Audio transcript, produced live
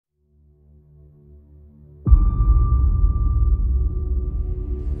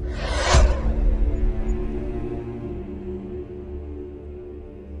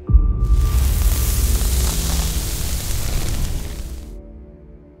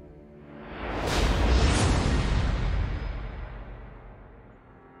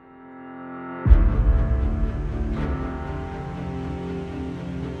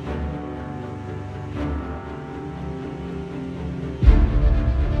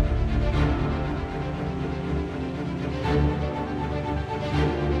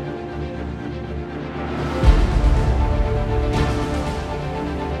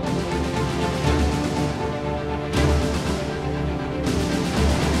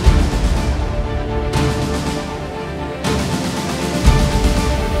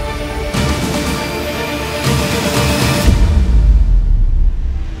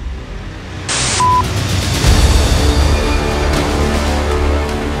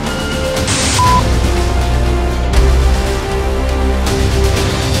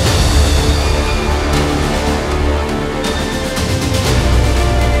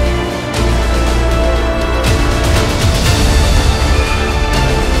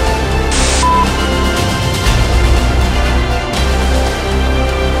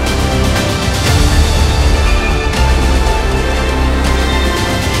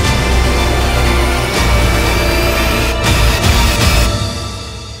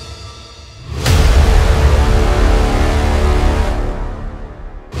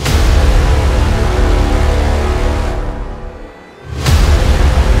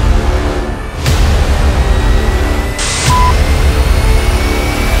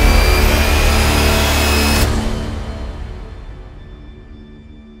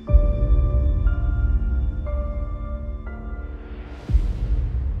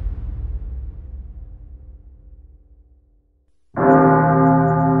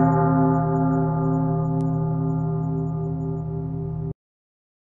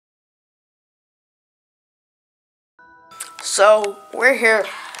So we're here,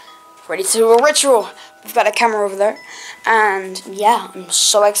 ready to do a ritual. We've got a camera over there, and yeah, I'm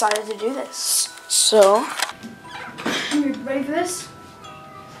so excited to do this. So, you ready for this?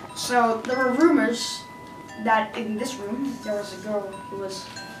 So there were rumors that in this room there was a girl who had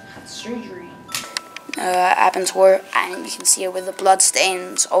surgery. Happened to her, and you can see it with the blood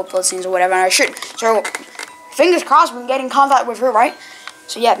stains, old blood stains or whatever on her shirt. So fingers crossed we can get in contact with her, right?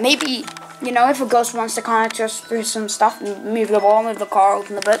 So yeah, maybe, you know, if a ghost wants to contact us through some stuff, move the wall, move the car,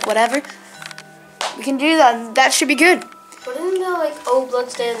 open the book, whatever, we can do that. That should be good. But isn't there like old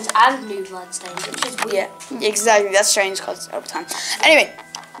blood stains and new blood stains, which is weird? Yeah, exactly. That's strange because over time. Anyway,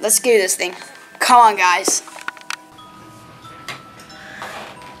 let's do this thing. Come on, guys.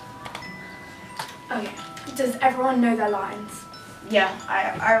 Okay. Does everyone know their lines? Yeah,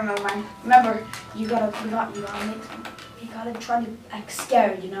 I remember mine. Remember, you gotta try to like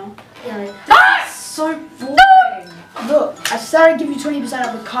scare, you know. Yeah. That's so boring. Look, I started giving you 20%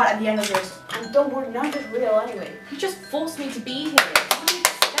 of the cut at the end of this. And don't worry, none of it's real anyway. You just forced me to be here. What do you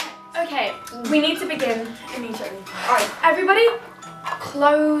expect? Okay, we need to begin immediately. Alright, everybody,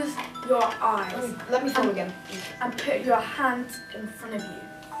 close your eyes. Let me film again. And put your hands in front of you.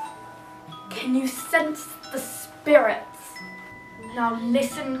 Can you sense the spirits? Now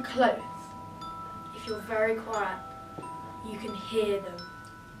listen close. If you're very quiet, you can hear them.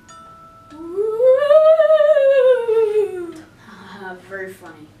 Very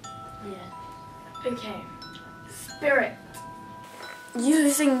funny. Yeah. Okay. Spirit.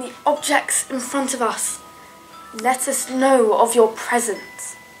 Using the objects in front of us, let us know of your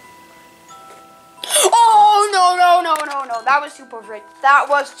presence. Oh, no. That was too perfect. That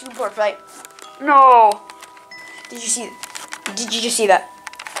was too perfect. No. Did you see that? Did you just see that?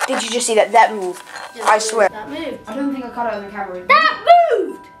 Did you just see that? That moved. I swear. That moved. I don't think I caught it on the camera. That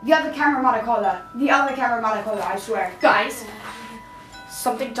moved! The other camera might have caught that. The other camera might have caught that, I swear. Guys,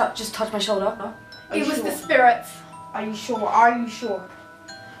 something just touched my shoulder. It was sure? the spirits. Are you sure? Are you sure?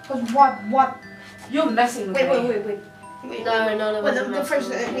 Because what? You're messing with me. Wait. No, none of us. The first,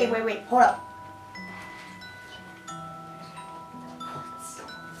 wait. Hold up.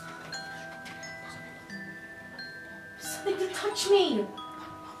 Something to touch me.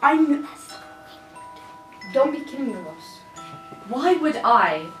 Don't be kidding with us. Why would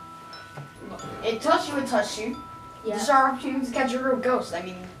I? It touched you, Yeah. This is our opportunity to catch a real ghost. I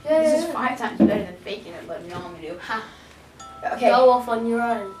mean, Yeah, this yeah, is 5 times better than faking it, but we normally do. Ha. Okay. Go off on your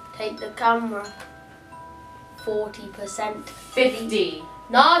own. Take the camera. 40%. 50.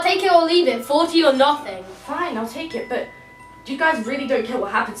 No, take it or leave it. 40 or nothing. Fine, I'll take it, but you guys really don't care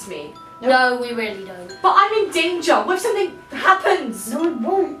what happens to me. Nope. No, we really don't. But I'm in danger. What if something happens? No, it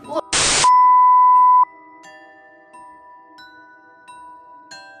won't.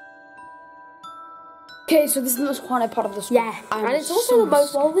 Okay, so this is the most haunted part of the school. Yeah, and it's also the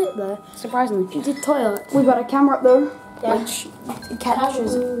most well lit there. Surprisingly. The toilet. We've got a camera up there, Yeah. which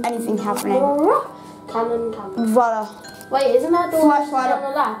captures anything happening. Canon. Voila. Wait, isn't that the Flashlight one on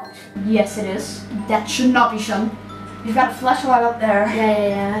the left? Yes, it is. That should not be shown. We've got a flashlight up there.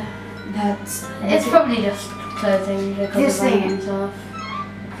 Yeah. That's... It's probably just clothing. This thing. Stuff.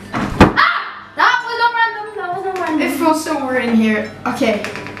 Ah! That was not random. It feels so weird in here. Okay.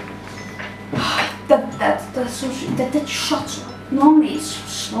 That's so that shuts normally it's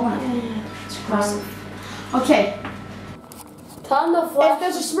slow enough. It's aggressive. Okay. Turn the If flash.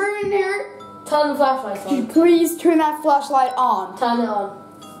 there's a spirit in here, Turn the flashlight could you on. please turn that flashlight on? Turn it on.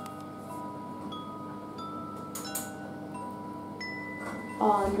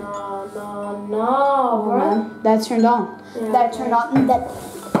 Oh no, bro. That turned on. Yeah. That turned on. That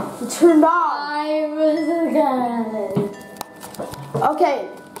turned on. I was again. Okay.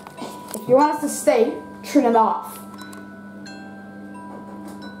 If you want us to stay, turn it off.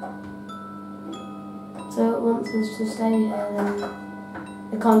 So it wants us to stay here, then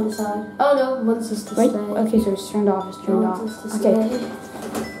it can't decide. Oh no, it wants us to Wait. stay. Okay, so it's turned off. It's It turned wants off. us to Okay. stay.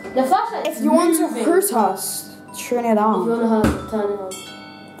 The flashlight. If you want to hurt us, turn it If you on. want to hurt, turn it on.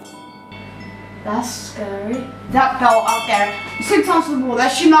 That's scary. That bell out there, 6 times to the wall,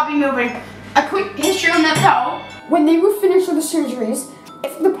 that should not be moving. A quick history on that bell. When they were finished with the surgeries,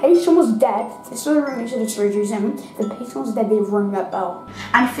 if the patient was dead, they started running into the surgeries and if the patient was dead, they rang that bell.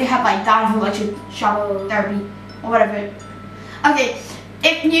 And if they had like died of electric shock therapy or whatever. Okay,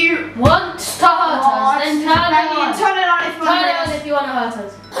 if you Want to hurt us, then turn it on. Turn it on if you want Turn to it hurt on us. if you want to hurt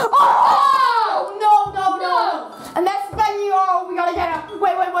us. Oh! No. And that's the thing, we gotta get up.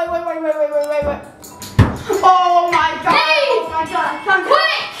 Wait. Oh my god. Please! Oh my god. I can't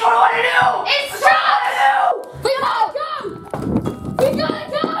Quick! I don't know what to do. It's I don't know what to do. We gotta go! We gotta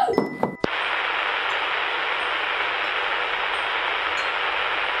go!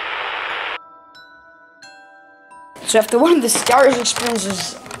 So after one of the scariest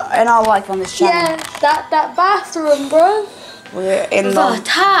experiences in our life on this channel. Yeah, that bathroom, bro. We're in the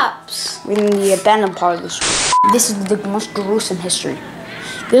taps. We're in the abandoned part of the school. This is the most gruesome history.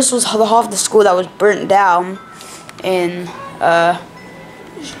 This was the half of the school that was burnt down in the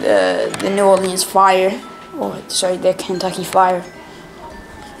New Orleans fire, or sorry, the Kentucky fire,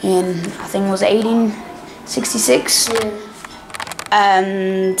 in I think it was 1866. Yeah.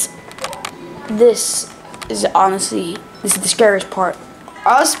 And this is honestly, this is the scariest part.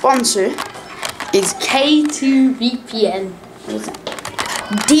 Our sponsor is K2VPN. What is it?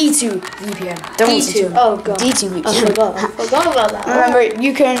 D2VPN. Don't listen to him. Oh god. D2VPN. I forgot about that. Remember,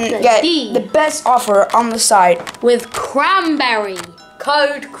 you can get D. the best offer on the site With cranberry.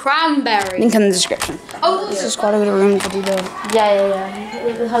 Code cranberry. Link in the description. Oh, This is quite a good room to do the. Yeah.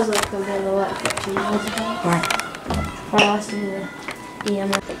 It has like a bit of a light reflection. Right. Well, that's the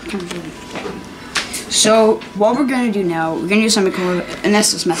EMF. So what we're gonna do now, we're gonna do something called an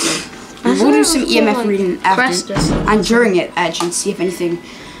Estes method. We'll do some EMF reading after and during it, actually, and see if anything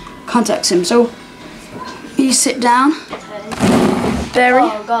contacts him. So you sit down, Barry.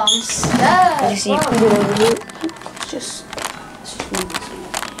 Oh god, I'm scared. You see, put it over here. Just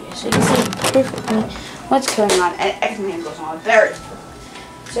so you see perfectly what's going on. Everything goes on. Barry.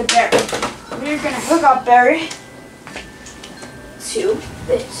 So Barry, we're gonna hook up Barry to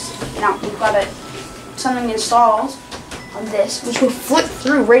this. Now we've got something installed on this, which will flip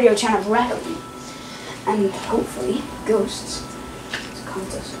through radio channels rapidly, and hopefully ghosts to come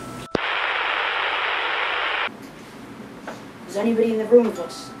to us. Is anybody in the room with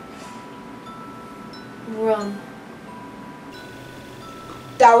us? Run.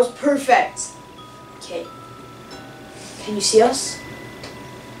 That was perfect. Okay. Can you see us?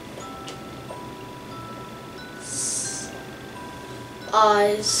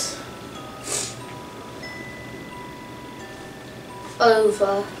 Eyes.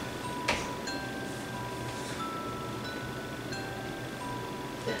 Over.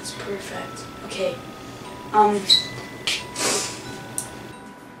 That's perfect. Okay. We're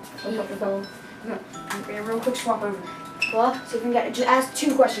gonna real quick swap over. What? So we can get just ask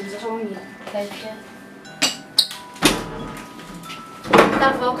 2 questions. That's all we need. Okay.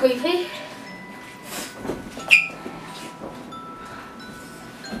 That felt creepy.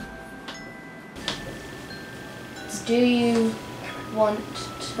 Do you want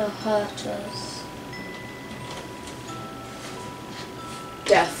to hurt us?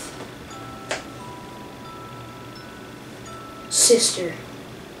 Death. Sister.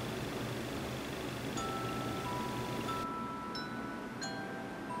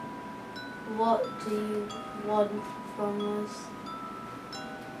 What do you want from us?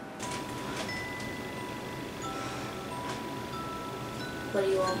 What do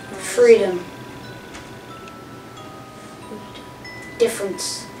you want from us? Freedom.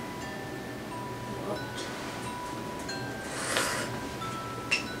 Difference. What?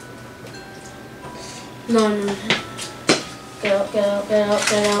 No. Get up.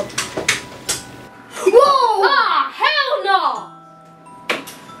 Whoa! Ah, hell no!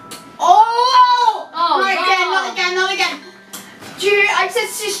 Oh! Right, God. not again. I said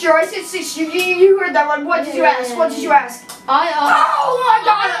sister. You heard that one. What did you ask? I asked. Oh my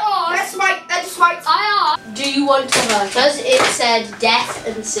god! That just spiked. I asked. Do you want to hurt us? It said death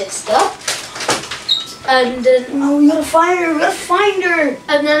and sister. And No, we gotta find her.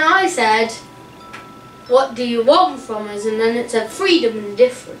 and then I said, what do you want from us? And then it said freedom and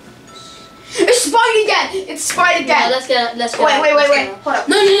difference. It's spiked again. Yeah, let's get. Wait. Hold up.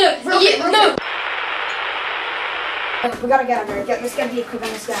 No. Real quick. No. We gotta get under. Let's get the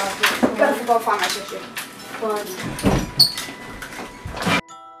equipment. Let's get out of here. We gotta go find my sister. One.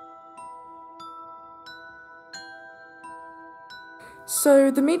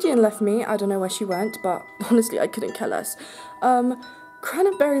 So the median left me. I don't know where she went, but honestly I couldn't care less. Cran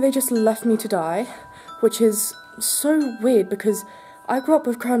and Berry, they just left me to die, which is so weird because I grew up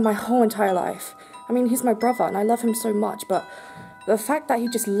with Cran my whole entire life. I mean, he's my brother and I love him so much, but the fact that he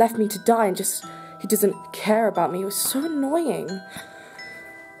just left me to die and he doesn't care about me was so annoying.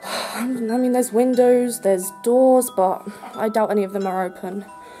 I mean, there's windows, there's doors, but I doubt any of them are open.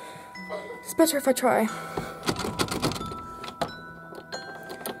 It's better if I try.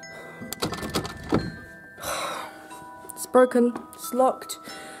 It's broken, it's locked.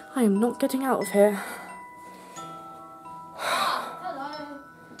 I am not getting out of here.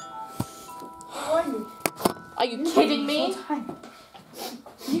 Hello. Are you kidding me?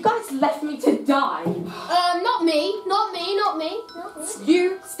 You guys left me to die. Not me.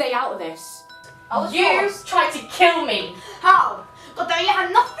 You stay out of this. You tried to kill me. How? But there you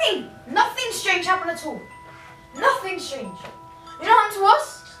had nothing strange happened at all. Nothing strange. You know what happened to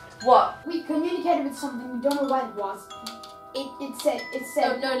us? What? We communicated with something, we don't know what it was. It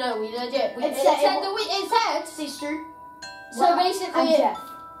said. No, we legit. It said sister. So Well, basically, I'm deaf.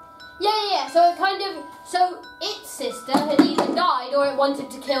 yeah. So its sister had either died or it wanted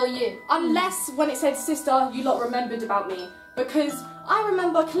to kill you. Unless when it said sister, you lot remembered about me. Because I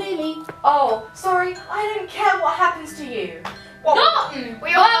remember clearly. Oh, sorry, I don't care what happens to you. Well, No!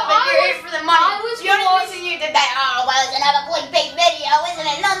 we all know that you're here for the money. I was the only forced- reason you did that, oh, well, it's another clickbait video, isn't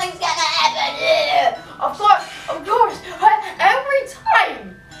it? Nothing's gonna happen. Of course.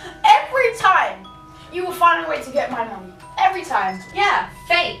 Every time, you will find a way to get my money. Every time. Yeah,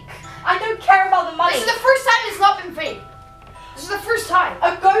 fake. I don't care about the money. This is the first time it's not been fake. This is the first time.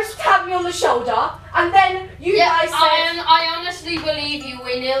 A ghost tapped me on the shoulder, and then you guys said. I honestly believe you.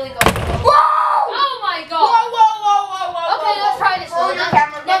 We nearly got. Whoa! Oh my god! Whoa! Okay, let's try this Roll one. your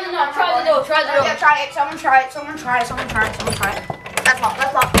camera. No. Try the door. Yeah, try it. Someone try it. That's locked.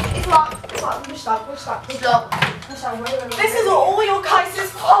 It's locked. We're stuck. It's locked. Wait. This is all your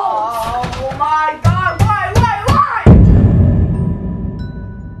guys' fault. Oh my god. Why?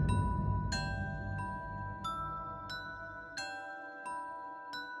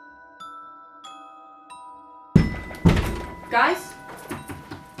 Guys,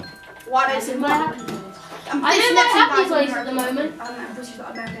 What is it? I'm in my happy place at the moment. I'm good.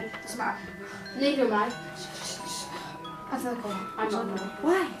 Doesn't matter. Neither am I. That's the call. I'm not.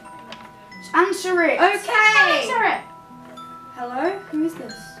 why? Answer it. Okay. Answer it. Hello, who is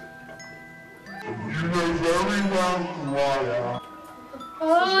this? You know very well who I am.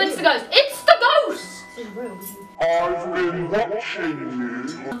 Oh, it's the ghost. It's the ghost. I've been watching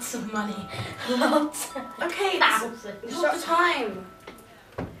you. Lots of money. Lots. Okay, Thousands. it's not the time.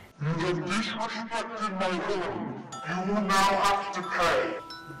 You have disrespected my home. You will now have to pay.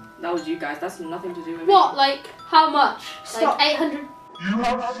 That was you guys. That's nothing to do with What? Like how much? Stop. Like 800. You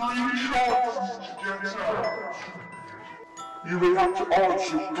have 3 chances to get out. You will have to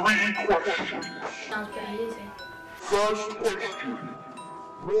answer 3 questions. Sounds pretty easy. First question.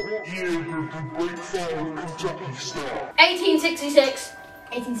 What year did the Great Fire of Kentucky start? 1866.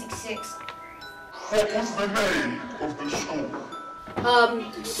 1866. What was the name of the school?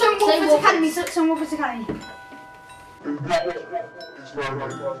 St. Wolford's Academy. St. Wolford's Academy. And what is my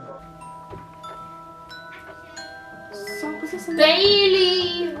name? So, was this a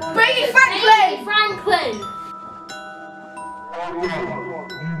Bailey Franklin! Bailey Franklin. Oh no,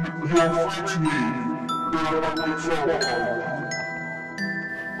 you're free to leave. You're not going to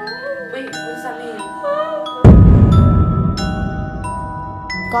Wait, what does that mean?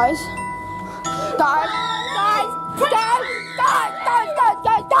 Guys.